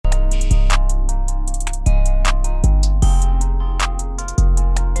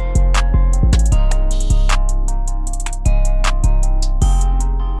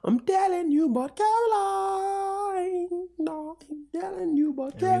about Caroline. No, I'm telling you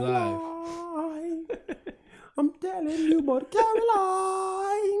about Caroline. I'm telling you about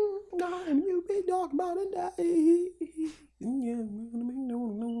Caroline. No, and you be talking about it day.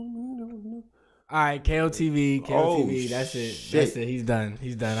 All right, KOTV. Oh, that's it. shit. That's it. He's done.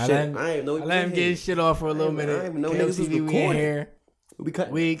 I let him get his shit off for a little minute. I didn't even know niggas was KOTV, we in here. We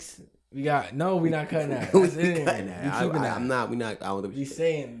cut Weeks. We got we not cutting that. we That's it. cutting that. We keeping that. I'm not. We not. I don't know. We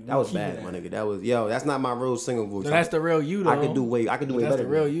saying That was bad, my nigga. That was that's not my real single voice. So that's the real you, though. I could do way better. That's the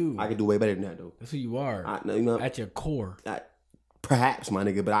real you. I could do way better than that, though. That's who you are. You know, at your core. Perhaps, my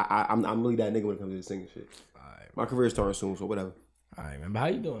nigga, but I'm really that nigga when it comes to the singing shit. All right. My career's starting soon, so whatever. All right, man. But how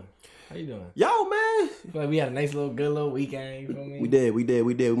you doing? Yo, man. Feel like we had a nice good little weekend. You feel me? We did.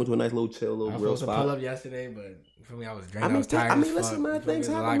 We went to a nice little chill, little grill spot. I was supposed to pull up yesterday, but you feel me? I was drained. I was tired. Listen, man. Things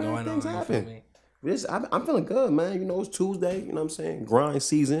happen, man. Things happen. I'm feeling good, man. You know, it's Tuesday. You know what I'm saying? Grind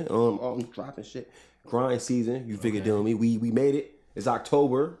season. I'm dropping shit. Grind season. You figured, dealing with me. We made it. It's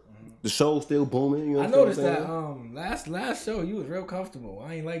October. The show's still booming. You know I noticed that last show you was real comfortable.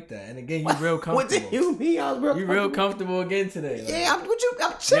 I ain't like that. And again, you real comfortable. What did you mean? I was real comfortable. You real comfortable again today. Like, yeah, I'm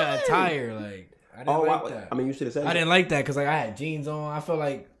chilling. Yeah, tired. Like I didn't like that. I mean, you should have said. I didn't like that because like I had jeans on. I felt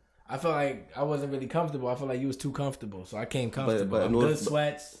like I wasn't really comfortable. I felt like you was too comfortable, so I came comfortable. Good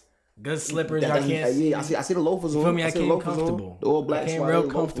sweats, good slippers. I can't. Yeah, I see the loafers on. You feel me? I came comfortable. The all black. I came real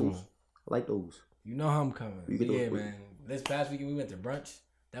comfortable. I like those. You know how I'm coming. Yeah, man. This past weekend we went to brunch.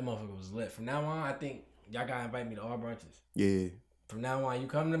 That motherfucker was lit. From now on, I think y'all gotta invite me to all brunches. Yeah. From now on, you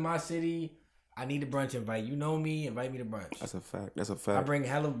come to my city, I need a brunch invite. You know me, invite me to brunch. That's a fact. I bring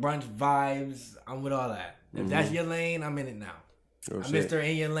hella brunch vibes. I'm with all that. If that's your lane, I'm in it now. I'm Mr.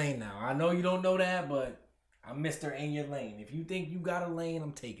 In your lane now. I know you don't know that, but I'm Mr. In your lane. If you think you got a lane,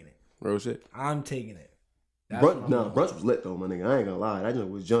 I'm taking it. Real shit. I'm taking it. Brunch was lit though, my nigga. I ain't gonna lie. That joint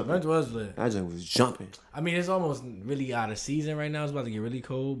was jumping. Brunch was lit. That joint was jumping. I mean, it's almost really out of season right now. It's about to get really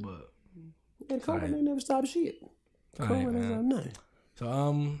cold, but cold ain't never stop shit. Cold ain't stop nothing. So,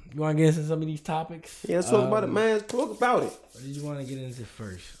 you want to get into some of these topics? Yeah, let's talk about it, man. Let's talk about it. What did you want to get into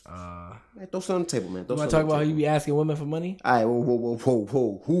first? Man, throw something on the table, man. You want to talk about how you be asking women for money? All right, whoa.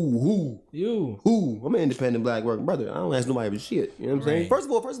 Who? You. Who? I'm an independent black working brother. I don't ask nobody for shit. You know what I'm saying? First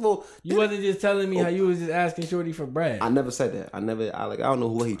of all. You wasn't just telling me how you was just asking Shorty for bread. I never said that. I don't know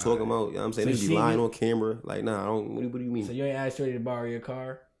what he talking about. You know what I'm saying? So they be lying on camera. Like, nah, I don't. What do you mean? So you ain't asked Shorty to borrow your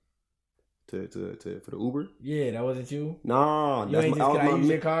car? For the Uber? Yeah, that wasn't you? Nah, you ain't just gonna use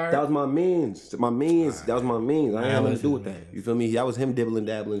your car? That was my means. That was my means. I ain't had nothing to do with that. You feel me? That was him dibbling,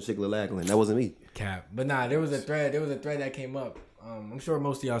 dabbling, shiggling, laggling. That wasn't me. Cap. But nah, there was a thread that came up. I'm sure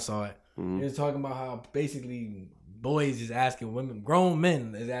most of y'all saw it. It was talking about how basically boys is asking women, grown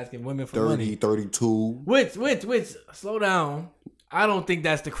men is asking women for 30, money. 32. Which, slow down. I don't think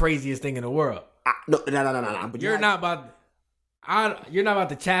that's the craziest thing in the world. No. But you're not about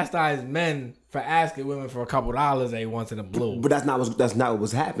to chastise men for asking women for a couple dollars every once in a blue. But that's not what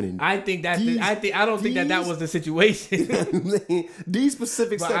was happening. I think I don't think that was the situation. These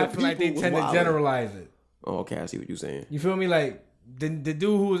specific but set I of feel like they tend to generalize it. Oh, okay, I see what you're saying. You feel me? Like the dude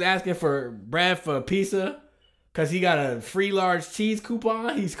who was asking for bread for a pizza because he got a free large cheese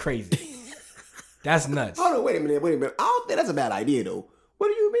coupon, he's crazy. That's nuts. Hold on, wait a minute. I don't think that's a bad idea though. What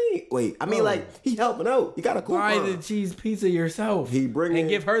do you mean? Wait, I mean, like, he helping out. He got a coupon. Buy the cheese pizza yourself. And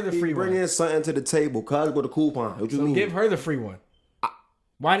give her the free one. He bringing something to the table. Cuz with a coupon. What you mean? Give her the free one.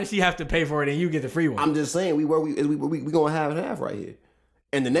 Why does she have to pay for it and you get the free one? I'm just saying, we gonna have it half right here.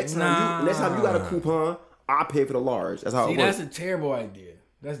 And the next time you got a coupon, I pay for the large. That's how it works. That's a terrible idea.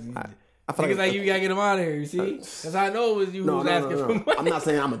 I feel like you gotta get them out of here. You see? That's how I know it was you who was asking for money. I'm not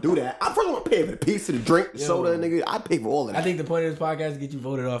saying I'm gonna do that. I first want to pay for the pizza, the drink, the soda, nigga. I pay for all of that. I think the point of this podcast is to get you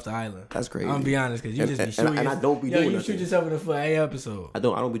voted off the island. That's crazy. I'm gonna be honest, because you just be shooting. And I don't be doing that. You shoot yourself in the foot every episode. I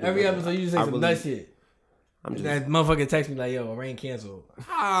don't be doing every episode. You just say some nut shit. That motherfucker text me like, "Yo, rain canceled."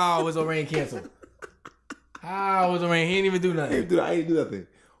 How was rain canceled? How was rain? He didn't even do nothing. I ain't do nothing.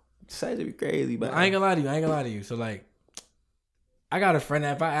 Say to be crazy, but I ain't gonna lie to you. So like, I got a friend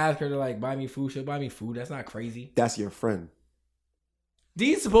that if I ask her to like buy me food, she'll buy me food. That's not crazy. That's your friend.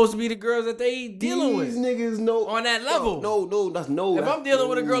 These supposed to be the girls that they dealing with. These niggas know on that level. No. If I'm dealing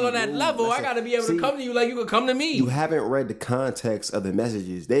with a girl on that level, I gotta be able to come to you like you could come to me. You haven't read the context of the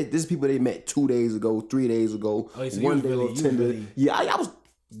messages. This is people they met 2 days ago, 3 days ago, so 1 day on Tinder. Yeah, I was.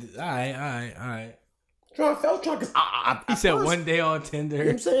 All right. Trying cause he said first, 1 day on Tinder. You know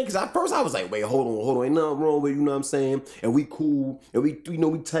what I'm saying? Because at first I was like, wait, hold on, ain't nothing wrong with you, know what I'm saying? And we cool, and we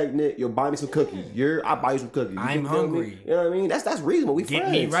tight knit. You'll buy me some cookies. I buy you some cookies. I'm hungry. You know what I mean? That's reasonable. We get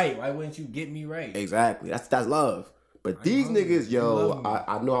friends. Me right. Why wouldn't you get me right? Exactly. That's love. But these niggas, yo,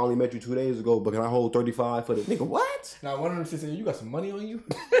 I know I only met you 2 days ago, but can I hold 35 for the nigga? What? Now one of them said, "You got some money on you?"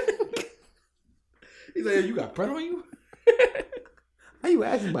 He's like, "You got bread on you?" How you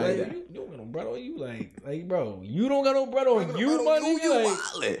asking about like, that? You don't got no bread on you, like, bro, you don't got no bread on you, money.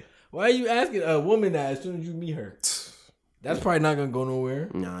 Like, why are you asking a woman that as soon as you meet her? That's probably not gonna go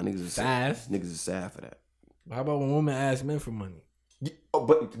nowhere. Nah, niggas is fast. Niggas is sad for that. How about when women ask men for money? Oh,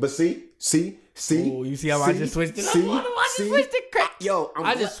 but see. Oh, you see how I just switched it?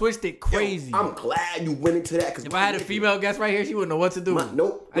 I just switched it crazy. Yo, I'm glad you went into that. If I had a female guest right here, she wouldn't know what to do.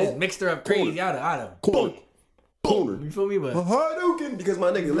 Nope. I just mixed her up crazy. Out of corner. You feel me? But because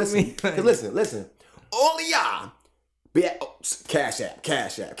my nigga, listen. All of y'all be at Cash App.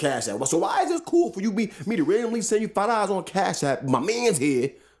 So why is this cool for you me to randomly send you $5 on Cash App? My man's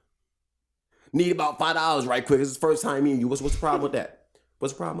here. Need about $5 right quick. This is the first time me and you. What's the problem with that?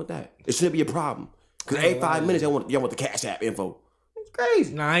 What's the problem with that? It shouldn't be a problem. Because every 5 minutes, y'all want the Cash App info. It's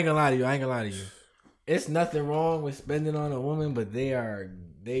crazy. Nah, I ain't gonna lie to you. It's nothing wrong with spending on a woman, but they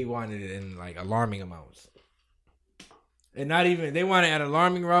wanted it in like alarming amounts. And not even, they want it at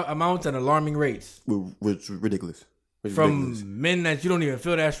alarming amounts and alarming rates. Which is ridiculous. Men that you don't even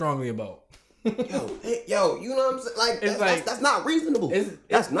feel that strongly about. yo, you know what I'm saying? Like, that's not reasonable.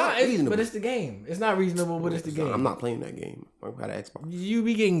 That's not reasonable. But it's the game. It's not reasonable, but it's the game. I'm not playing that game. I got an Xbox. You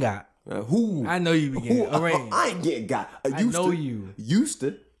be getting got. Who? I know you be getting arranged. I ain't getting got. I know you. Used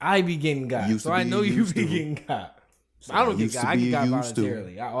to. I be getting got. So I know you be getting got. So I don't get got. I get got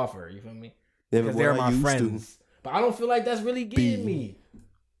voluntarily. I offer. You feel me? Because they're my friends. But I don't feel like that's really getting me.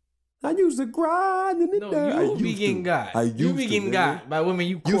 I used to grind in the day. You be getting got. You be getting got by women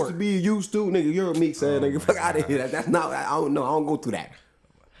you court. Used to be used to, nigga. You're a meek saying, nigga. Fuck out of here. That's not. I don't know. I don't go through that.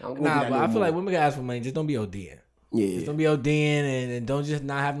 But I feel like women can ask for money. Just don't be ODing. Yeah. Just don't be ODing and don't just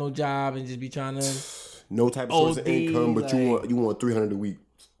not have no job and just be trying to. No type of source of income, but like, you want $300 a week.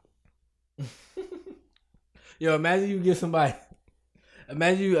 Yo, imagine you give somebody.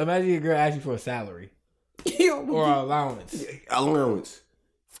 Imagine a girl asks you for a salary. Or an allowance. Allowance.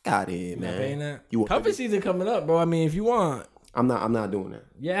 Fuck out of here, man. Not paying that? Cuffing season coming up, bro. I mean, if you want. I'm not doing that.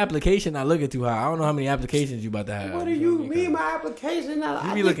 Your application not looking too high. I don't know how many applications you about to have. What do you mean my application?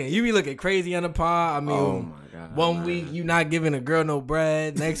 You be looking crazy on the pod. I mean, oh my God, one week you not giving a girl no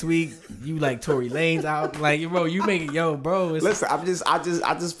bread. Next week you like Tory Lane's out. Like, bro, you make it, bro. Listen, I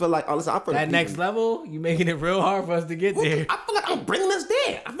just feel like I feel that next level, you making it real hard for us to get there. I feel like I'm bringing us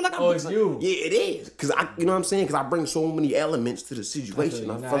there. I feel like it's you. Yeah, it is. Cause you know what I'm saying? Cause I bring so many elements to the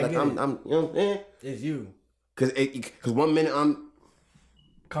situation. I feel like I'm you know what I'm saying? It's you. Cause 1 minute I'm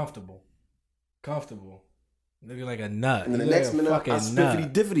comfortable, looking like a nut. And then the next minute I'm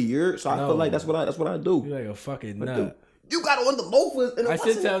spiffity diffity. So I feel like that's what I do. You like a fucking nut. You got on the loafers. I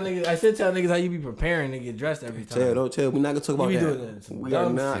should tell niggas how you be preparing to get dressed every time. Don't tell. We're not gonna talk about that. We are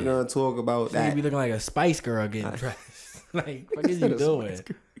not gonna talk about that. You be looking like a Spice Girl getting dressed. Like, what is you doing?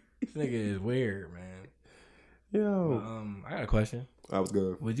 This nigga is weird, man. Yo, I got a question. That was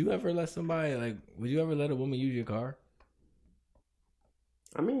good. Would you ever let a woman use your car?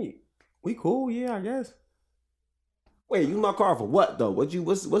 I mean, we cool, yeah, I guess. Wait, use my car for what though? What's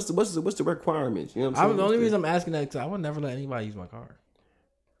the requirements? You know what I'm saying? The only reason I'm asking that is because I would never let anybody use my car.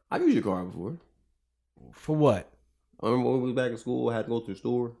 I've used your car before. For what? I remember when we was back in school, I had to go to the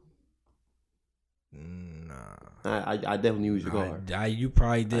store. Nah. I definitely used your car. You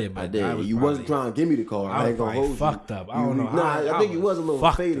probably did, but I did. You wasn't trying to give me the car. I ain't gonna hold you. Fucked up. I don't know. I think you was a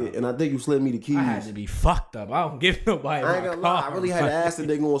little faded, and I think you slid me the keys. I had to be fucked up. I don't give nobody I ain't gonna lie. I really had to ask the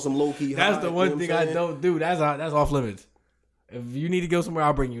nigga on some low key. That's the one thing I don't do. That's off limits. If you need to go somewhere,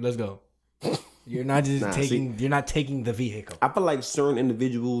 I'll bring you. Let's go. You're not just you're not taking the vehicle. I feel like certain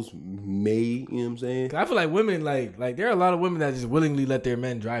individuals may, you know what I'm saying? I feel like women, like there are a lot of women that just willingly let their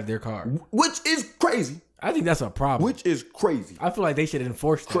men drive their car. Which is crazy. I think that's a problem. Which is crazy. I feel like they should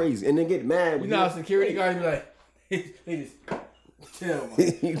enforce that. Crazy. And then get mad. You know how security guards be like, they just chill,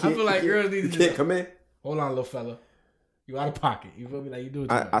 man. I feel like girls need to just come in. Hold on, little fella. You out of pocket. You feel me? Like you do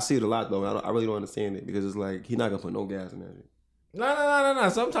it. I see it a lot though. I really don't understand it because it's like he not gonna put no gas in that shit. No.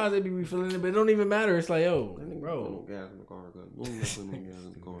 Sometimes they be refilling it, but it don't even matter. It's like, yo, bro. No gas in the car. No gas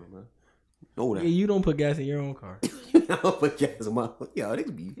in the car, man. Know that. Yeah, you don't put gas in your own car. I don't put gas in my. Yo, they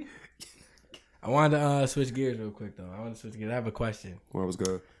be. I wanted to switch gears real quick though. I have a question. Well, was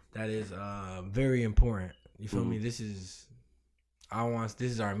good. That is very important. You feel me? This is our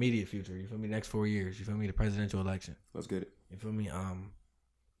immediate future. You feel me? Next 4 years. You feel me? The presidential election. Let's get it. You feel me? I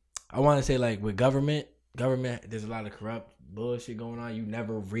want to say like with government, there's a lot of corrupt bullshit going on. You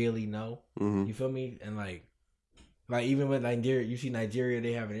never really know. Mm-hmm. You feel me? And like Like even with Nigeria, you see Nigeria,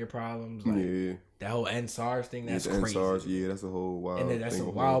 they having their problems. Like that whole NSARS thing, that's crazy. NSARS, that's a whole wild. And then that's a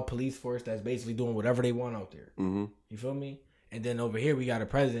wild police force that's basically doing whatever they want out there. Mm-hmm. You feel me? And then over here we got a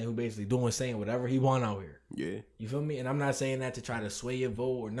president who basically saying whatever he want out here. Yeah. You feel me? And I'm not saying that to try to sway your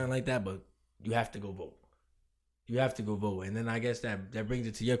vote or nothing like that, but you have to go vote. You have to go vote. And then I guess that brings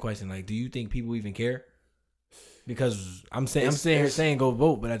it to your question. Like, do you think people even care? Because I'm saying go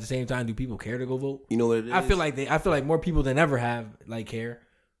vote, but at the same time, do people care to go vote? You know what it is? I feel like more people than ever have care.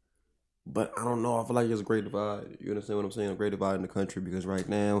 But I don't know. I feel like there's a great divide. You understand what I'm saying? A great divide in the country because right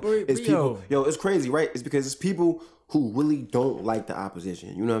now it's people. Yo, it's crazy, right? It's because it's people who really don't like the opposition.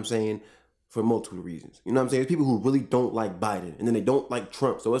 You know what I'm saying? For multiple reasons. You know what I'm saying? It's people who really don't like Biden and then they don't like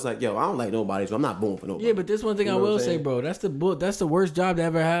Trump. So it's like, yo, I don't like nobody, so I'm not voting for nobody. Yeah, but this one thing I will say, bro. That's the worst job to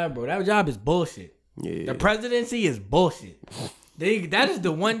ever have, bro. That job is bullshit. Yeah. The presidency is bullshit. That is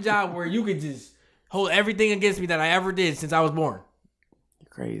the one job where you could just hold everything against me that I ever did since I was born. You're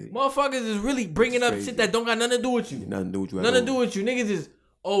crazy. Motherfuckers is really bringing up shit that don't got nothing to do with you. Nothing to do with you. Nothing to do with you. Niggas is,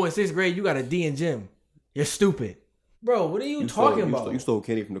 in 6th grade, you got a D in gym. You're stupid. Bro, what are you talking about? You stole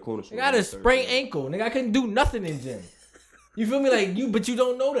Kenny from the corner store. I got a sprained ankle. Nigga, I couldn't do nothing in gym. You feel me? But you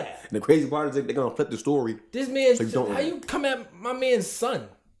don't know that. And the crazy part is they're going to flip the story. This man, how you come at my man's son?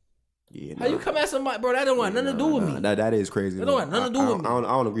 Yeah, how you come at somebody, bro? That don't want nothing to do with me. That is crazy. That don't want nothing to do with me. I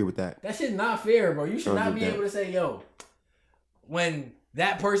don't agree with that. That shit's not fair, bro. You should not be able to say, yo, when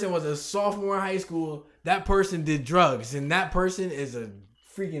that person was a sophomore in high school, that person did drugs, and that person is a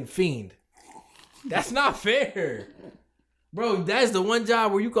freaking fiend. That's not fair. Bro, that's the one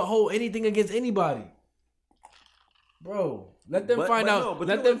job where you can hold anything against anybody. Bro, let them find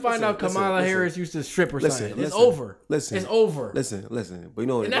out Kamala Harris used to strip or something. It's over. It's over. Listen. But you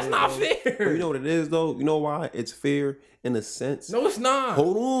know what and that's not fair. But you know what it is, though? You know why? It's fair in a sense. No, it's not.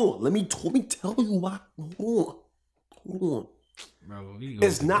 Hold on. Let me tell you why. Hold on. Bro,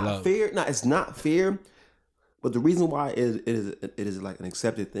 it's not fair. No, it's not fair. But the reason why it is like an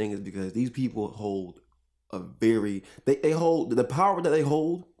accepted thing is because these people hold they hold the power that they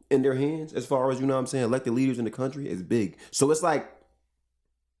hold in their hands as far as, you know what I'm saying, elected leaders in the country is big. So it's like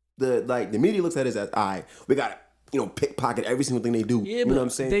the media looks at it as, all right, we got to, pickpocket every single thing they do. Yeah, you know what I'm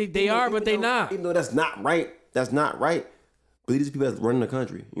saying? They are, but they not. Even though that's not right. But these are people that's running the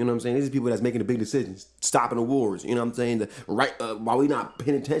country. You know what I'm saying? These are people that's making the big decisions, stopping the wars. You know what I'm saying? While we not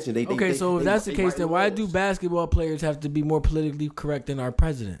paying attention, so if that's the case, then why do basketball players have to be more politically correct than our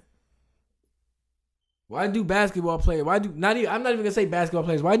president? Why do basketball players? I'm not even gonna say basketball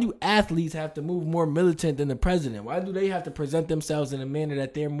players. Why do athletes have to move more militant than the president? Why do they have to present themselves in a manner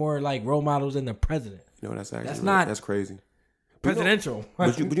that they're more like role models than the president? That's crazy. Presidential.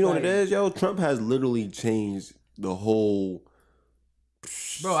 But you know what it is, yo? Trump has literally changed the whole.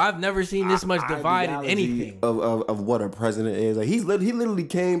 Bro, I've never seen this much divide in anything of what a president is. Like he literally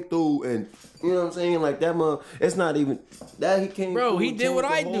came through and, you know what I'm saying, like that. It's not even that he came. Bro, he did what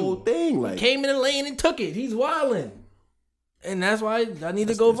I do. Thing like he came in the lane and took it. He's wilding, and that's why I need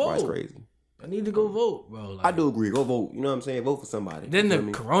to go vote. That's crazy. I need to go vote, bro. I do agree. Go vote. You know what I'm saying? Vote for somebody. Then the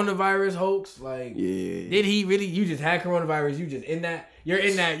coronavirus hoax, like, yeah. Did he really? You just had coronavirus. You just in that. You're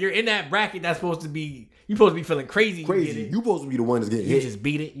in that bracket that's supposed to be. You supposed to be feeling crazy. You supposed to be the one that's getting hit. You just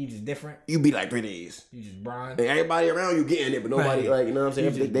beat it. You just different. You be like 3 days. You just Brian. And everybody around you getting it, but nobody like, you know what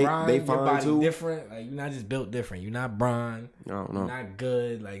I'm saying? They fine too. Different. Like you're not just built different. You're not Brian. I don't know. You're not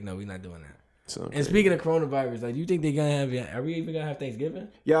good. Like no, we're not doing that. And speaking of coronavirus, like, do you think they're gonna have? Are we even gonna have Thanksgiving?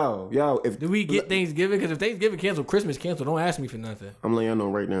 Yo, do we get Thanksgiving? Because if Thanksgiving canceled, Christmas canceled. Don't ask me for nothing. I'm letting y'all know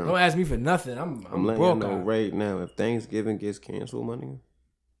right now. Don't ask me for nothing. I'm letting y'all know right now. If Thanksgiving gets canceled, my nigga,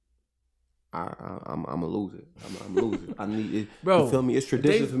 I'm gonna lose it. I'm gonna lose it. I need it. Bro, you feel me? It's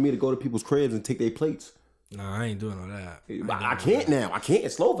tradition for me to go to people's cribs and take their plates. Nah, I ain't doing all that. I can't now. I can't.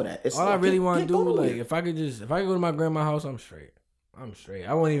 It's slow for that. All I really want to do, like, if I could go to my grandma's house, I'm straight.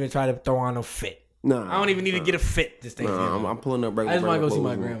 I won't even try to throw on a fit. Nah, I don't even need to get a fit this Thanksgiving. I'm pulling up regular. I just want to go see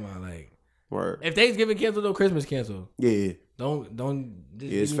my grandma. Like, word. If Thanksgiving canceled, though, Christmas canceled. Yeah. Don't.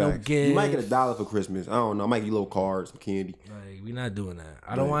 Yeah, it's facts. You might get $1 for Christmas. I don't know. I might get you little cards, some candy. Like, we not doing that.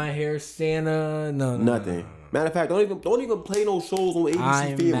 I don't want to hear Santa. No, nothing. No. Matter of fact, don't even play no shows on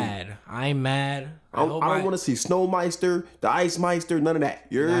ABC. I'm mad. I don't want to see Snowmeister, the Ice Meister, none of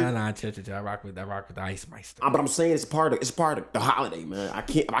that. Nah. Chill. I rock with the Ice Meister. But I'm saying it's part of the holiday, man. I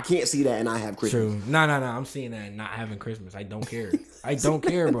can't see that and I have Christmas. True. No. I'm seeing that and not having Christmas. I don't care. I don't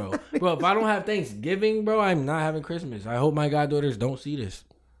care, bro. Bro, if I don't have Thanksgiving, bro, I'm not having Christmas. I hope my goddaughters don't see this.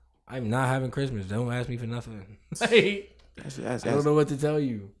 I'm not having Christmas. Don't ask me for nothing. I don't know what to tell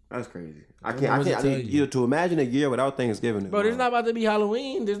you. That's crazy. I can't. To imagine a year without Thanksgiving. Bro, there's not about to be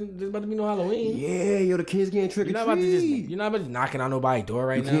Halloween. There's about to be no Halloween. Yeah, yo, the kids getting trick or treat. You're not about to just knocking on nobody's door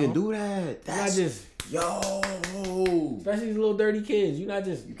right now. You can't do that. That's not just especially these little dirty kids. You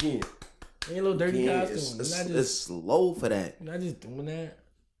can't. In your little dirty costume. It's slow for that. You're not just doing that.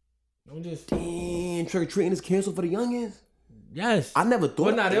 Don't just. Damn, trick or treating is canceled for the youngins. Yes, I never thought.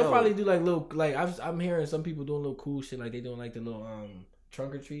 But nah, they'll probably do like little I'm hearing some people doing little cool shit like they doing like the little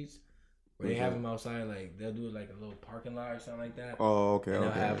trunk or treats where they have them outside, like they'll do it like a little parking lot or something like that. Oh, okay. And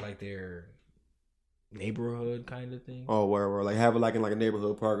they'll have like their neighborhood kind of thing. Oh, where like have it like in like a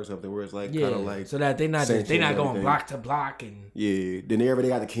neighborhood park or something where it's like kind of like so that they not going block to block and then they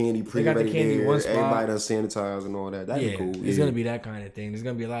got the candy pre-ready there. Everybody done sanitized and all that. That'd be cool. It's gonna be that kind of thing. There's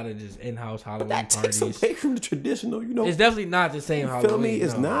gonna be a lot of just in-house Halloween parties. That takes away from the traditional, you know. It's definitely not the same Halloween. Feel me?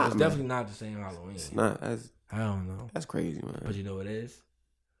 It's not. It's definitely not the same Halloween. It's not. I don't know. That's crazy, man. But you know what it is?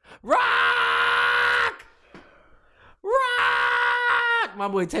 Rock! My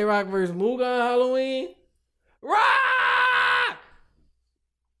boy Tay Roc versus Mook on Halloween. Rock!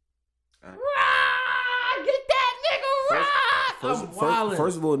 Get that nigga Rock!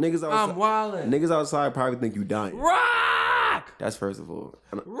 First of all, niggas outside. I'm wildin'. Niggas outside probably think you dying. Rock! That's first of all.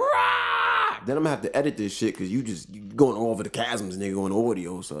 Rock! Then I'm gonna have to edit this shit because you going over the chasms, nigga, on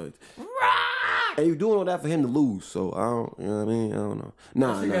audio. So Rock! And you doing all that for him to lose. So I don't, you know what I mean? I don't know.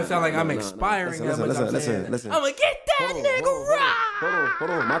 Nah, it's gonna sound like I'm expiring. Listen. I'm gonna get that nigga Rock! Hold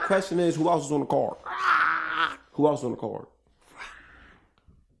on. My question is, who else is on the card? Who else on the card?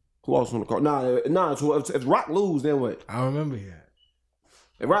 Nah. So if Rock lose, then what? I don't remember yet.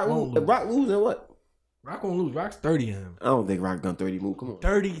 If Rock lose, then what? Rock won't lose. Rock's 30 of him. I don't think Rock done 30 Mook. Come on.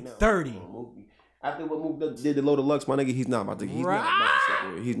 30. After what Mook did to Loaded Lux, my nigga, he's not about to.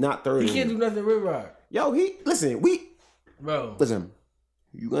 He's not 30. He can't do nothing with Rock. Yo, Bro. Listen,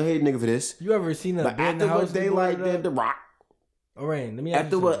 you gonna hate a nigga for this. You ever seen a bed in the house? After what Daylight did to Rock. All right, let me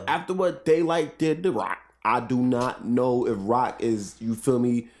ask you something. After what Daylight did to Rock, I do not know if Rock is, you feel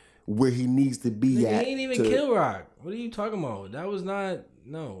me, where he needs to be at. He ain't even kill Rock. What are you talking about? That was not.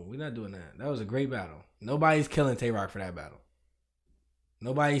 No, we're not doing that. That was a great battle. Nobody's killing Tay Roc for that battle.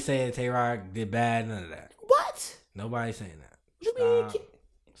 Nobody's saying Tay Roc did bad. None of that. What? Nobody's saying that.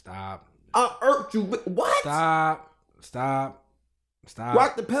 Stop. I irked you. What? Stop.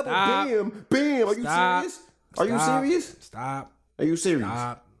 Rock the pebble. Bam. Are you serious? Are you serious? Stop. Are you serious?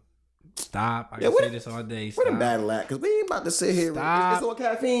 Stop. I can say this all day. Where the battle at? Because we ain't about to sit here. Stop. Is it on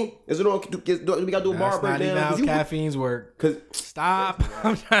caffeine? Is it on? We got to do a bar breakdown. That's not even how caffeines work. Stop.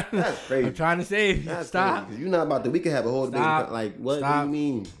 That's crazy. I'm trying to save you. Stop. You're not about to. We can have a whole debate. Like, what do you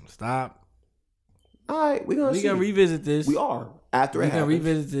mean? Stop. All right. We're going to see. We're going to revisit this. We are. After it happens. We're going to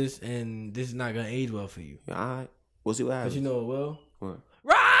revisit this, and this is not going to age well for you. All right. We'll see what happens. But you know it will. What?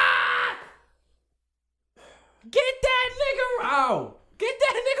 Rock! Get that nigga Rock! Get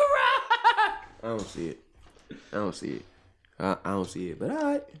that nigga Rock! I don't see it. I don't see it. But all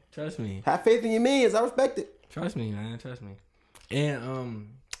right. Trust me. Have faith in your mans. I respect it. Trust me, man. Trust me. And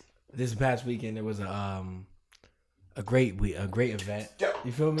this past weekend there was a great event.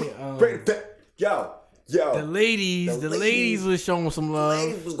 You feel me? Great event. Yo. The ladies was showing some love. The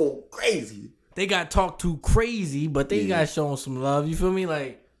ladies was going crazy. They got talked to crazy, but they got shown some love. You feel me?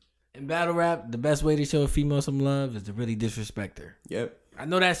 Like in battle rap, the best way to show a female some love is to really disrespect her. Yep. I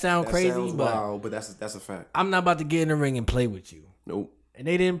know that sounds crazy, but wild, but that's a fact. I'm not about to get in the ring and play with you. Nope. And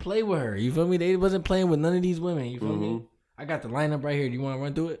they didn't play with her. You feel me? They wasn't playing with none of these women. You feel me? I got the lineup right here. Do you want to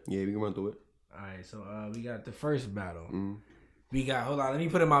run through it? Yeah, we can run through it. All right, so we got the first battle. We got, hold on, let me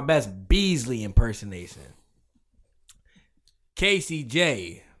put in my best Beasley impersonation.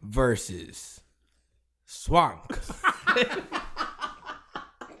 KCJ versus Swank.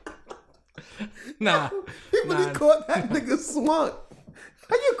 Nah. He really caught that nigga Swank.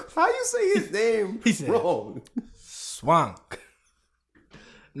 How you say his name wrong? Swank.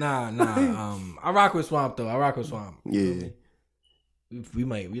 Nah. I rock with Swamp though. Yeah. We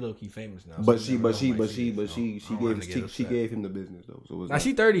low key famous now. But she gave him the business though. So now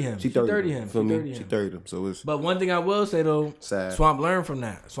she 30 him. She 30 him. So it's. But one thing I will say though, sad. Swamp learned from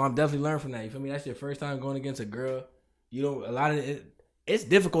that. Swamp definitely learned from that. You feel me? That's your first time going against a girl. You know, a lot of it. It's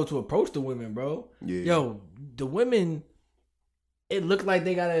difficult to approach the women, bro. Yeah. Yo, the women. It looked like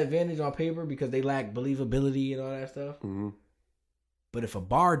they got an advantage on paper because they lack believability and all that stuff. Mm-hmm. But if a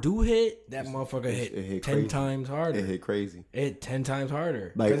bar do hit, that motherfucker hit 10 times harder. It hit crazy. It hit 10 times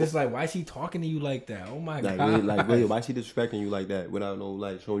harder. Like, because it's like, why is she talking to you like that? Oh my God. Really, why is she disrespecting you like that without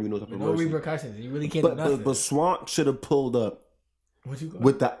showing you no type of no mercy? repercussions. You really can't do nothing. But Swank should have pulled up What you call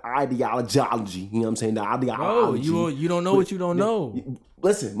with the ideology. You know what I'm saying? The ideology. Bro, you don't know what you don't know.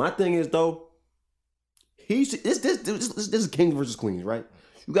 Listen, my thing is though, this is kings versus queens, right?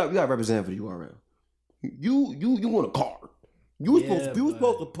 You got represented for the URL. You want a card. You was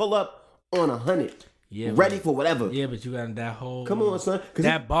supposed to pull up on 100. Yeah, ready for whatever. Yeah, but you got that whole. Come on, son.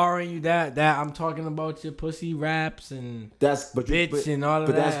 That barring you, that I'm talking about your pussy raps and bitch and all of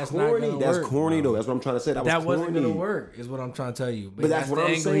that. But that's corny. That's corny though. That's what I'm trying to say. That wasn't gonna work. Is what I'm trying to tell you. But that's what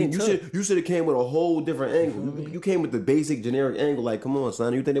I'm saying. You should have came with a whole different angle. You came with the basic generic angle. Like, come on,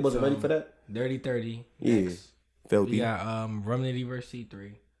 son. You think they wasn't ready for that? Dirty 30. Yeah. Filthy. We got Rum Nitty versus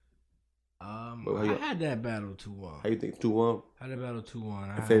C3. I had that battle 2-1. How you think 2-1? I had that battle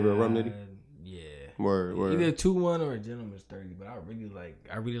 2-1. Your favorite Rum Nitty? Yeah. Word. Either 2-1 or a Gentleman's 30, but I really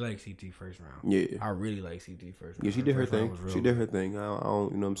like CT first round. Yeah. I really like CT first round. Yeah, she did her thing. She did her thing. I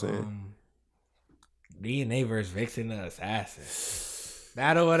don't, you know what I'm saying? DNA versus Vixen the Assassin.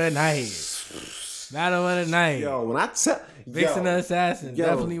 Battle of the night. Yo, when I tell Vixen the Assassin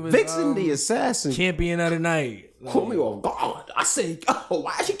definitely was Vixen the Assassin champion of the night. Caught me off guard. I said, "Oh,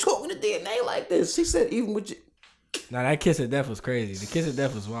 why is she talking to DNA like this?" She said, "Even with you." Nah, that kiss of death was crazy. The kiss of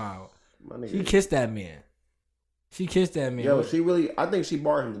death was wild. She kissed that man. Yo, she really. I think she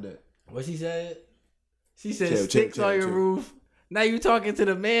barred him to death. What she said? She said, "Sticks on your roof." Now you talking to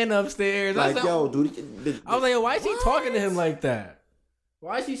the man upstairs. Like, yo, dude. I was like, why is she talking to him like that?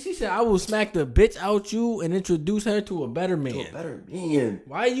 Why she said, I will smack the bitch out you and introduce her to a better man.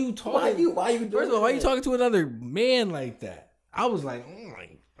 Why are you talking? Why you doing First of all, why are you talking to another man like that? I was like,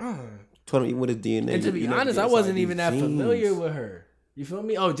 Told him even with his DNA. And to be honest, I wasn't even that familiar with her. You feel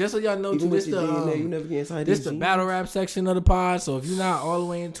me? Oh, just so y'all know, too, this the battle rap section of the pod. So if you're not all the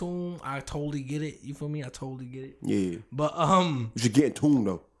way in tune, I totally get it. You feel me? I totally get it. Yeah. But you should get in tune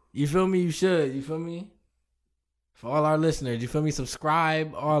though. You feel me? You should. You feel me? For all our listeners, you feel me?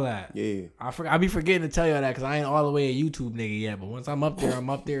 Subscribe, all that. Yeah. I be forgetting to tell y'all that because I ain't all the way a YouTube nigga yet. But once I'm up there.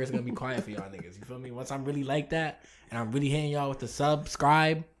 It's gonna be quiet for y'all niggas. You feel me? Once I'm really like that and I'm really hitting y'all with the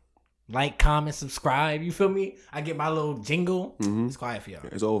subscribe, like, comment, subscribe. You feel me? I get my little jingle. Mm-hmm. It's quiet for y'all.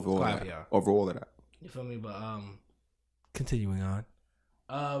 It's over all that. Over all of that. You feel me? But continuing on.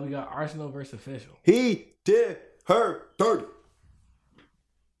 We got Arsenal versus Official. He did her dirty.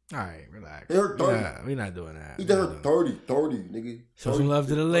 All right, relax. We're not doing that. He did her 30, nigga. Show some love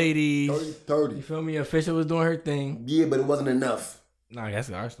to the ladies. 30. You feel me? Official was doing her thing. Yeah, but it wasn't enough. Nah, I guess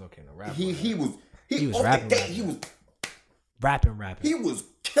the Arsenal came to rap. He was rapping. He was rapping. He was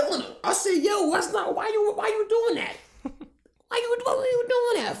killing him. I said, yo, that's not why you doing that? Why you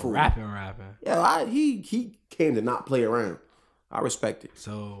doing that for? Rapping. Yeah, he came to not play around. I respect it.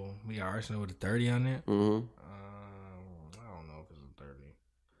 So we got Arsenal with a 30 on there. Mm-hmm. I don't know if it's a 30.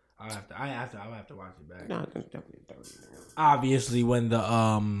 I have to watch it back. No, it's definitely 30. Obviously, when the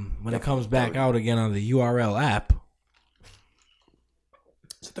when it comes back out again on the URL app,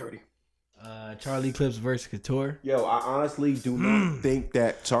 it's 30. Charlie Clips versus Couture. Yo, I honestly do not think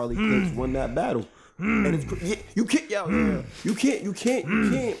that Charlie Clips won that battle. And it's, you can't. Yo, chill.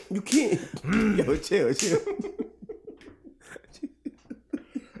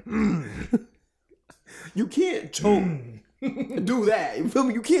 You can't choke. Do that. You feel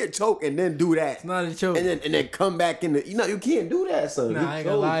me? You can't choke and then do that. It's not a choke. And then come back in the. You can't do that, son. Nah, I ain't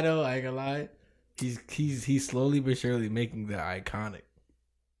gonna lie. He's slowly but surely making the iconic.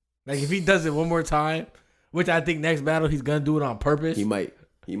 Like if he does it one more time, which I think next battle he's gonna do it on purpose. He might.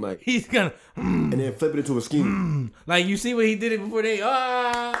 He's gonna and then flip it into a scheme. Like you see what he did it before they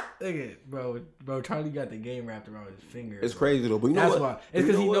look at bro. Charlie got the game wrapped around his finger. It's crazy though, but you know that's what? Why. It's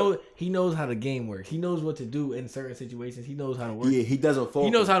because he knows how the game works. He knows what to do in certain situations. He knows how to work. Yeah, he doesn't focus.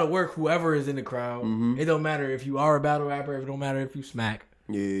 He knows how to work whoever is in the crowd. Mm-hmm. It don't matter if you are a battle rapper. It don't matter if you smack.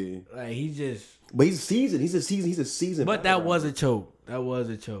 Yeah, like he just. But he's seasoned. He's a seasoned. But that was a choke. That was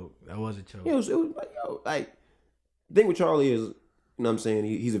a choke. It was like the thing with Charlie is. You know what I'm saying?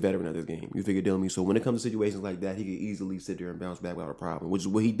 He's a veteran of this game. You figure, dealing me. So when it comes to situations like that, he could easily sit there and bounce back without a problem, which is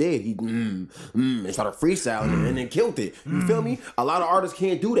what he did. He and started freestyling and then killed it. You feel me? A lot of artists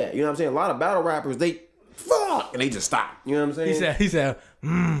can't do that. You know what I'm saying? A lot of battle rappers, they fuck and they just stop. You know what I'm saying? He said,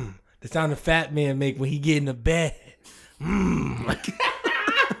 the sound a fat man make when he get in the bed.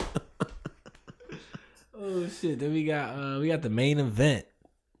 Oh shit! Then we got the main event.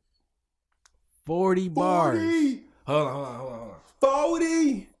 40 bars. Hold on.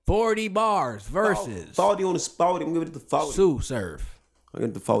 40 bars versus 40 on the spot. I'm giving it to 40. Sue Surf. I'm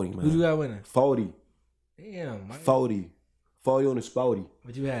giving it to 40, man. Who you got winning? 40. Damn, Mike. 40 on the spotty.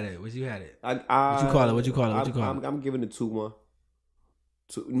 What you had it? What you call it? I'm giving it 2-1.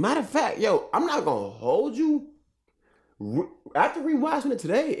 Matter of fact, yo, I'm not gonna hold you. After rewatching it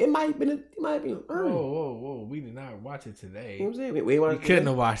today, it might have been early. Whoa. We did not watch it today. You know what I'm saying? We couldn't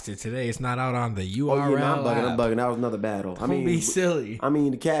have watched it today. It's not out on the URL. Oh, yeah, I'm bugging. That was another battle. Don't be silly. I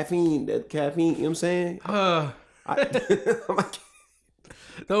mean, the caffeine, you know what I'm saying?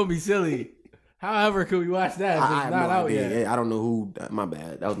 Don't be silly. However, could we watch that if it's not out yet? I don't know who. My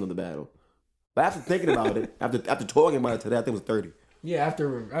bad. That was another battle. But after thinking about it, after talking about it today, I think it was 30. Yeah,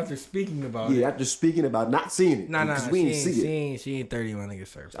 after speaking about it. Yeah, after speaking about it, not seeing it. Nah, we didn't see it. She ain't 30 when nigga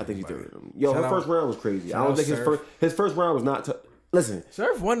Surf. I think she's 30. Yo, her first round was crazy. I don't think his first round was not. Listen.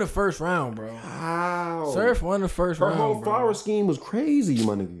 Surf won the first round, bro. How? Surf won the first round. Her whole flower scheme was crazy,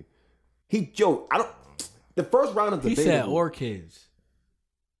 my nigga. The first round of the He said orchids.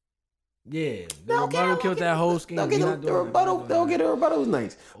 Yeah, the rebuttal killed that whole scheme. They'll get a rebuttal. It was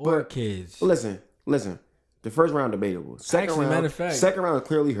nice. Orchids. But listen. The first round debatable. Second round is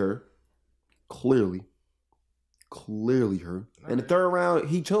clearly her. Clearly her. And the third round,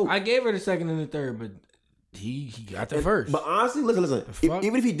 he choked. I gave her the second and the third, but he got the first. But honestly, listen.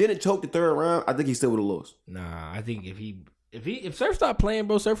 Even if he didn't choke the third round, I think he still would have lost. Nah, I think if Surf stopped playing,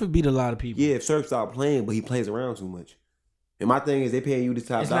 bro, Surf would beat a lot of people. Yeah, if Surf stopped playing, but he plays around too much. And my thing is, they paying you the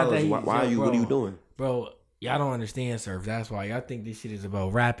top dollars. Why are you? What are you doing, bro? Y'all don't understand Surf. That's why y'all think this shit is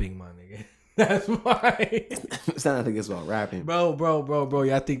about rapping, my nigga. That's why. It's not like it's about rapping, bro.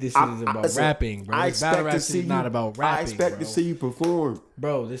 Y'all think this shit is about rapping, bro. Battle rap shit is not about rapping. I expect to see you perform,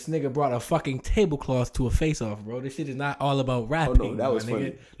 bro. This nigga brought a fucking tablecloth to a face-off, bro. This shit is not all about rapping. Oh no, that was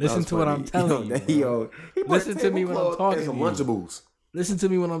funny. Listen to what I'm telling you. Listen to me when I'm talking to you. Lunchables. Listen to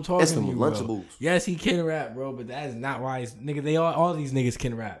me when I'm talking to you, bro. Lunchables. Yes, he can rap, bro, but that is not why nigga. All these niggas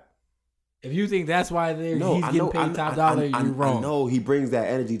can rap. If you think that's why he's getting paid top dollar, you're wrong. I know he brings that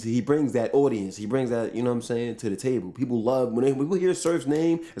energy he brings that audience. He brings that, you know what I'm saying, to the table. People love when people hear Surf's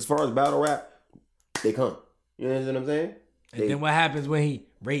name as far as battle rap, they come. You know what I'm saying? And then what happens when he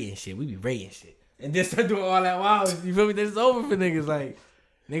rating shit? We be rating shit. And then start doing all that wild. You feel me? This is over for niggas. Like,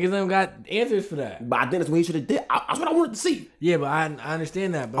 niggas don't got answers for that. But I think that's what he should have did. That's what I wanted to see. Yeah, but I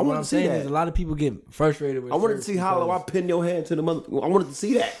understand that. But what I'm saying is a lot of people get frustrated with I wanted to see how I pin your hand to the mother. I wanted to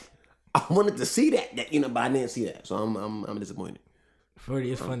see that. I wanted to see that, but I didn't see that, so I'm disappointed.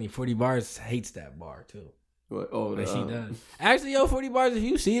 40, it's funny. 40 Bars hates that bar too. What? Oh, but she does. Actually, 40 Bars. If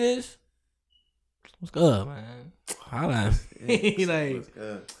you see this, what's good, man? Holla. Like,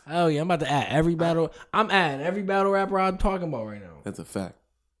 oh yeah, I'm about to add every battle. I'm adding every battle rapper I'm talking about right now. That's a fact.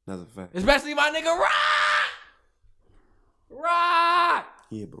 Especially my nigga Roc.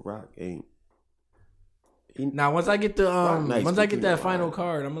 Yeah, but Roc ain't. Now, once I get the once I get that final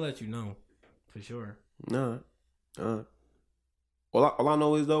card, I'm gonna let you know for sure. Nah. All I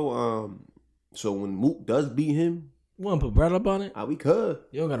know is though, so when Mook does beat him, you wanna put bread up on it? We could.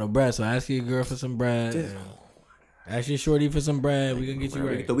 You don't got no bread, so ask your girl for some bread. Ask your shorty for some bread. We can get you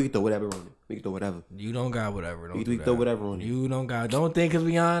right. We can throw whatever on it. You don't got whatever. We can throw whatever on it. You don't got. Don't think because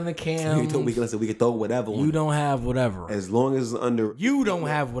we on the cam. We can throw whatever on it. You don't have whatever. As long as it's under. You don't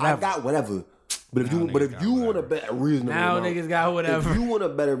have whatever. I got whatever. But if you want a better reasonable amount, niggas got whatever. If you want a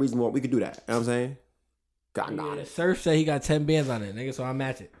better reasonable, we could do that. You know what I'm saying? God, Surf said he got 10 bands on it, nigga, so I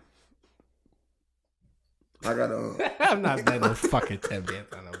match it. I got I'm not betting no fucking 10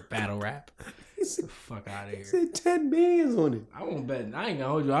 bands on a battle rap. Fuck out of here. He said 10 bands on it. I won't bet. I ain't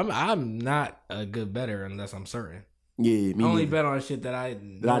gonna hold you. I'm not a good bettor unless I'm certain. Yeah, me I only bet on shit that I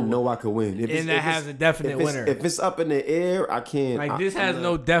know I could win. And that has a definite winner. If it's up in the air, I can't. Like, this has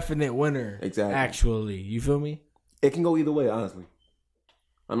no definite winner. Exactly. Actually, you feel me? It can go either way, honestly.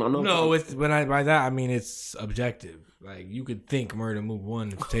 No, it's by that I mean it's objective. Like, you could think Murder Mook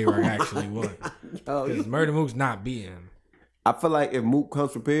won if Tay Roc actually won. Because Murder Mook's not beating him. I feel like if Mook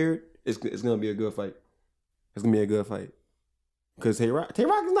comes prepared, it's gonna be a good fight. It's gonna be a good fight. Because Tay Roc is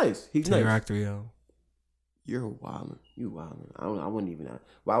nice. He's nice. Tay Roc 3-0. You're wildin'. You wildin'. I wouldn't even.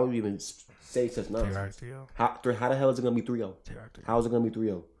 Why would you even say such nonsense? Tay Roc 3-0. How the hell is it gonna be 3-0? Tay Roc 3-0. How is it gonna be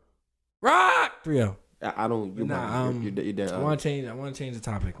 3-0? Roc 3-0. I don't. You're dead. I want to change the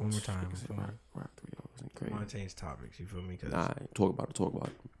topic one more time. Roc 3-0 isn't crazy. I want to change topics. You feel me? Cause talk about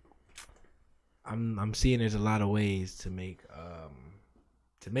it. I'm seeing there's a lot of ways to make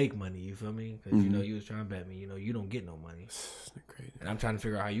money. You feel me? Because you know you was trying to bet me. You know you don't get no money. Crazy. And I'm trying to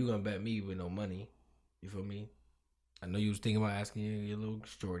figure out how you gonna bet me with no money. You feel me? I know you was thinking about asking your little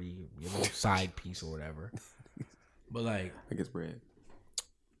shorty, your little side piece or whatever. But like, I guess bread.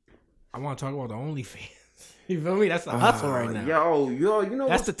 I want to talk about the OnlyFans. You feel me? That's the hustle right now. Yo, you know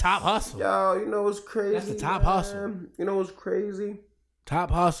that's the top hustle. Yo, you know what's crazy? That's the top hustle. You know what's crazy?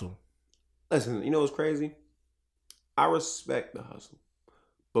 Top hustle. Listen, you know what's crazy? I respect the hustle.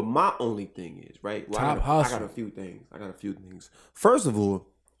 But my only thing is, right? Well, Top I hustle. got a few things. First of all,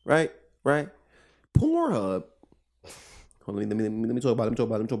 right? Pornhub. Hold on, let me talk about it.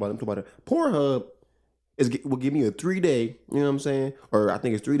 Pornhub will give me a 3-day, you know what I'm saying? Or I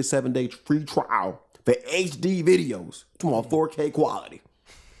think it's 3 to 7 day free trial for HD videos. To my 4K quality.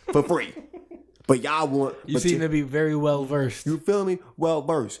 For free. But y'all want... You seem to be very well versed. You feel me? Well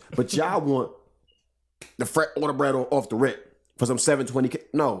versed. But y'all want the fret order bread off the rip for some 720K.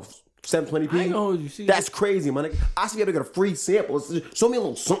 No, 720p. I know you see. That's crazy, man. I should be able to get a free sample. Show me a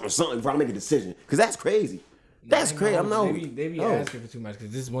little something before I make a decision. Because that's crazy. That's crazy. I'm not... They be asking for too much.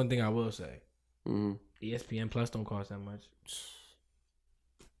 Because this is one thing I will say. Mm-hmm. ESPN Plus don't cost that much.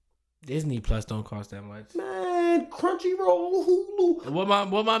 Disney Plus don't cost that much. Man, Crunchyroll, Hulu.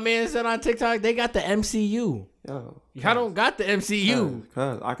 What my man said on TikTok, they got the MCU. Y'all don't got the MCU.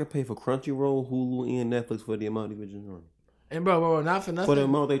 Cause I could pay for Crunchyroll, Hulu, and Netflix for the amount of vision. And bro, not for nothing. For the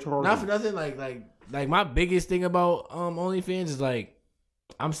amount they charge. Not for nothing. Like my biggest thing about OnlyFans is like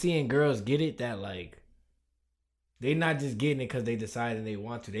I'm seeing girls get it that like they not just getting it because they decided they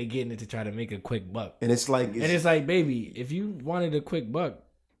want to. They getting it to try to make a quick buck. And it's like baby, if you wanted a quick buck,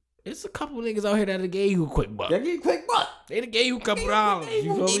 it's a couple niggas out here that gave you a quick buck. They give you a quick buck. They gave you a couple dollars.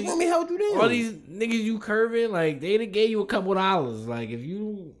 You feel me? Want me to help you there? All these niggas you curving, like they gave you a couple dollars. Like if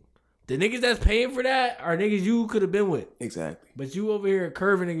you, the niggas that's paying for that are niggas you could have been with. Exactly. But you over here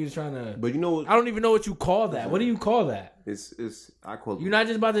curving niggas trying to. But you know what? I don't even know what you call that. What do you call that? I call it. You're not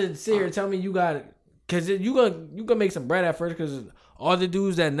just about to sit here and tell me you got it. Cause you gonna make some bread at first. Cause all the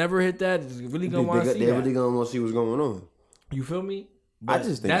dudes that never hit that is really gonna want to see. They really gonna want to see what's going on. You feel me? But I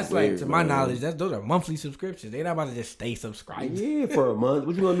just think that's like, weird, to my man. knowledge, those are monthly subscriptions. They not about to just stay subscribed. Yeah, for a month.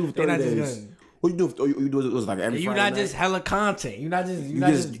 What you gonna do for 30 days? What you do? You do it like every Friday You're not just hella content. You're not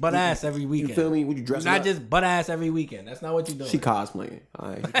just butt ass every weekend. You feel me? Would you dress? You're not just butt ass every weekend. That's not what you're doing. She cosplaying. All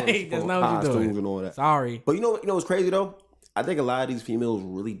right. That's not what you're doing. And all that. Sorry. But you know what's crazy though? I think a lot of these females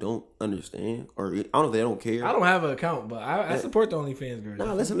really don't understand, or I don't know if they don't care. I don't have an account, but I support the OnlyFans girls.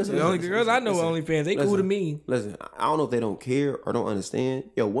 Nah, listen. The only girls I know OnlyFans, they cool to me. Listen, I don't know if they don't care or don't understand.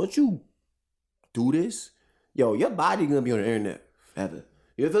 Yo, once you do this, yo, your body gonna be on the internet forever.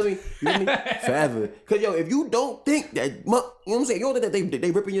 You feel me? Forever. Cause yo, if you don't think that, you know what I'm saying? You don't think that they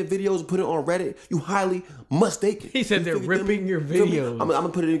ripping your videos and put it on Reddit, you highly mistaken. He said they're ripping your videos. I'm gonna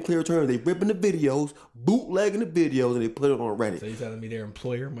put it in clear terms. They ripping the videos, bootlegging the videos, and they put it on Reddit. So you telling me their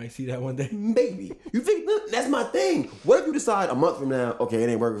employer might see that one day? Maybe. You think that's my thing? What if you decide a month from now, okay, it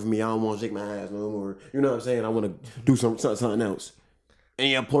ain't working for me. I don't want to shake my ass no more. You know what I'm saying? I want to do something else. And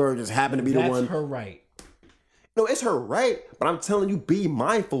your employer just happened to be the one. That's her right. No, it's her right, but I'm telling you, be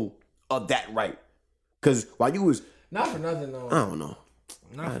mindful of that right. Because while you was... Not for nothing, though. I don't know.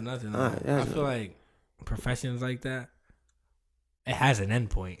 Not for nothing, though. I feel like professions like that, it has an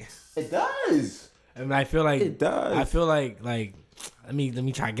endpoint. It does. And I feel like... It does. I feel like let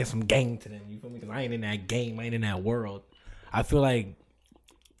me try to get some game to them. You feel me? Because I ain't in that game. I ain't in that world. I feel like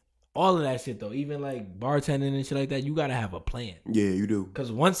all of that shit, though, even like bartending and shit like that, you got to have a plan. Yeah, you do.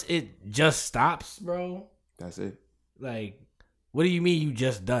 Because once it just stops, bro... That's it. Like, what do you mean you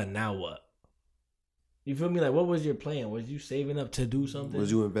just done? Now what? You feel me? Like, what was your plan? Was you saving up to do something?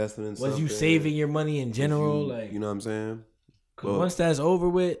 Was you investing in something? Was you saving your money in general? You know what I'm saying? Cause once that's over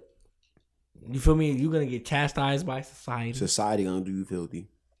with, you feel me? You're going to get chastised by society. Society going to do you filthy.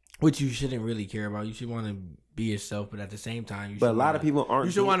 Which you shouldn't really care about. You should want to be yourself, but at the same time, a lot of people aren't.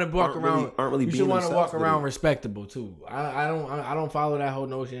 You should want to walk around. Aren't really. You should want to walk around respectable too. I don't follow that whole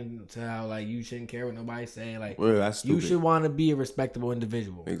notion to how like you shouldn't care what nobody's saying. Like, well, that's stupid. You should want to be a respectable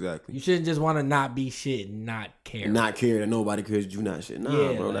individual. Exactly. You shouldn't just want to not be shit and not care. Not care that nobody cares that you not shit. Nah,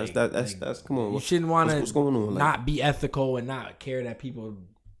 yeah, bro. Like, that's come on. You shouldn't want to. What's going on? Not be ethical and not care that people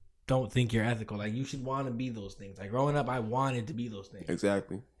don't think you're ethical. Like, you should want to be those things. Like, growing up, I wanted to be those things.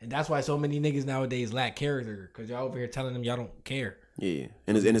 Exactly. And that's why so many niggas nowadays lack character, because y'all over here telling them y'all don't care. Yeah,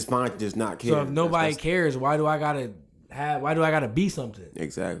 and it's fine to just not care. So if nobody cares, why do I gotta be something?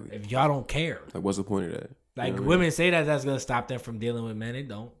 Exactly. If y'all don't care, like, what's the point of that? Like, women say that's gonna stop them from dealing with men. It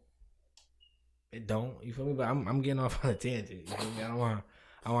don't. You feel me? But I'm getting off on a tangent. You feel me?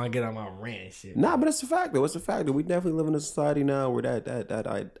 I want to get on my rant and shit. Nah, but it's a fact though. It's a fact that we definitely live in a society now where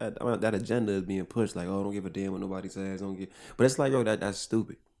that agenda is being pushed. Like, oh, don't give a damn what nobody says. Don't give. But it's like, yo, that's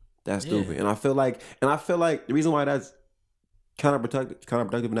stupid. That's stupid. And I feel like the reason why that's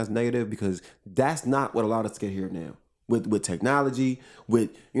counterproductive and that's negative, because that's not what allowed us to get here now. With technology,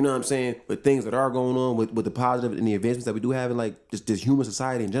 with, you know what I'm saying, with things that are going on, with the positive and the advancements that we do have in like just this human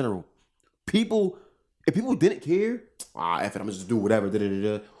society in general. If people didn't care, F it, I'm just do whatever,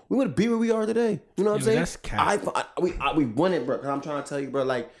 We wouldn't be where we are today. You know what I'm saying? That's cap. We won it, bro. Cause I'm trying to tell you, bro.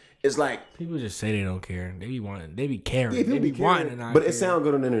 Like it's like people just say they don't care. They be caring. Yeah, they be wanting, but it sounds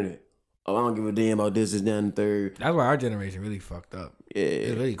good on the internet. Oh, I don't give a damn about this and that and third. That's why our generation really fucked up. Yeah,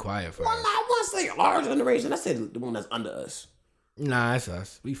 it's really quiet for us. I want to say our generation. I said the one that's under us. Nah, it's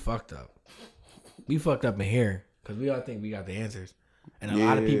us. We fucked up. We fucked up in here because we all think we got the answers, and a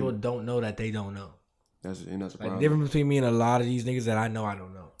lot of people don't know that they don't know. That's a problem. The difference between me and a lot of these niggas that I know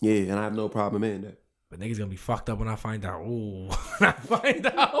don't know. Yeah, and I have no problem in that. But niggas gonna be fucked up when I find out. Ooh, when I find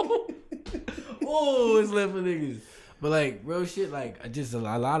out. Ooh, it's lit for niggas. But like real shit, like just a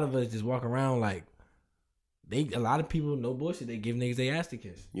lot of us just walk around like a lot of people, no bullshit, they give niggas their ass to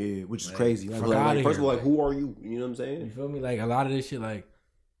kiss. Yeah, which is crazy. Like, first of all, like who are you? You know what I'm saying? You feel me? Like a lot of this shit, like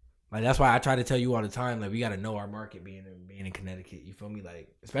that's why I try to tell you all the time, like we gotta know our market being in Connecticut. You feel me?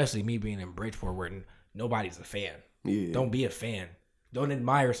 Like especially me being in Bridgeport where nobody's a fan. Yeah. Don't be a fan. Don't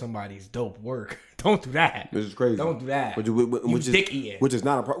admire somebody's dope work. Don't do that. This is crazy. Don't do that. Which is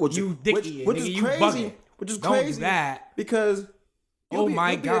not a problem. Which is crazy. Which is crazy. Don't do that. Because you'll be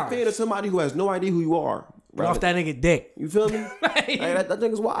a fan of somebody who has no idea who you are. Get off that nigga dick. You feel me? Like, that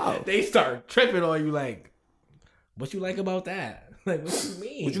nigga's wild. They start tripping on you like, what you like about that? Like, what you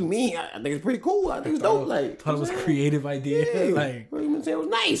mean? What you mean? I think it's pretty cool. I think it's dope. Like, thought it was a creative idea. Yeah. Like, bro, you say it was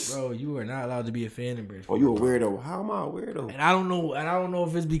nice. Bro, you are not allowed to be a fan in Bridgeport. Oh, you a weirdo. How am I a weirdo? And I don't know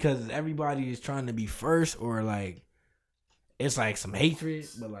if it's because everybody is trying to be first or like it's like some hatred,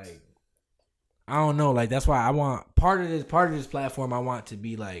 but like I don't know. Like that's why I want part of this platform. I want to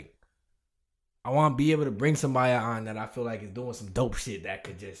be like, I want to be able to bring somebody on that I feel like is doing some dope shit that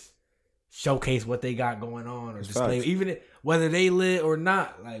could just showcase what they got going on or That's display, facts. even whether they lit or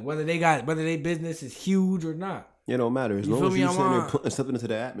not, like whether they business is huge or not. It don't matter as long as you sitting there putting something into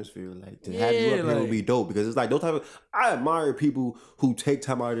the atmosphere, like to have you up here would be dope because it's like those type of. I admire people who take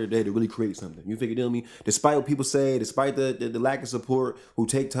time out of their day to really create something. You figure me? Despite what people say, despite the lack of support, who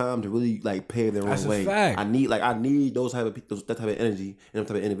take time to really like pave their own way. Fact. I need those type of that type of energy and those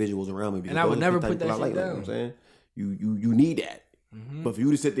type of individuals around me. And I would never put that shit down. You know what I'm saying? You need that. Mm-hmm. But for you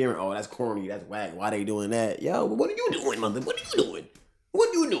to sit there and that's corny, that's whack. Why they doing that? Yo, what are you doing, mother? What are you doing? What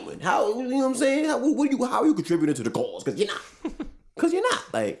are you doing? How, you know what I'm saying? How are you contributing to the cause? Because you're not. Because you're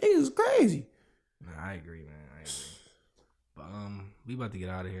not. Like, it's crazy. Nah, I agree, man. I agree. But we about to get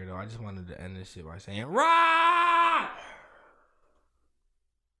out of here, though. I just wanted to end this shit by saying, Rock!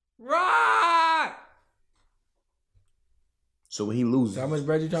 Rock! So when he loses. So how much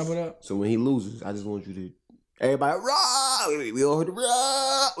bread you trying to put up? So when he loses, I just want you to. Everybody, rock! We all heard the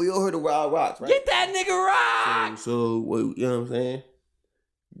rock. We all heard the wild rocks, right? Get that nigga rock! So you know what I'm saying?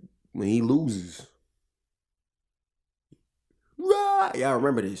 When he loses, rock! Y'all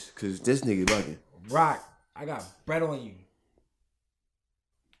remember this, because this nigga bugging. Rock, I got bread on you.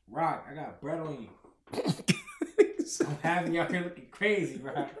 Rock, I got bread on you. I'm having y'all here looking crazy,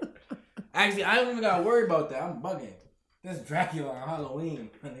 Rock. Actually, I don't even got to worry about that. I'm bugging. That's Dracula on Halloween.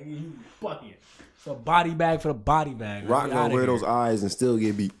 Nigga, you bugging. It's a body bag for the body bag. Rock gonna wear those eyes and still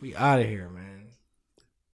get beat. We out of here, man.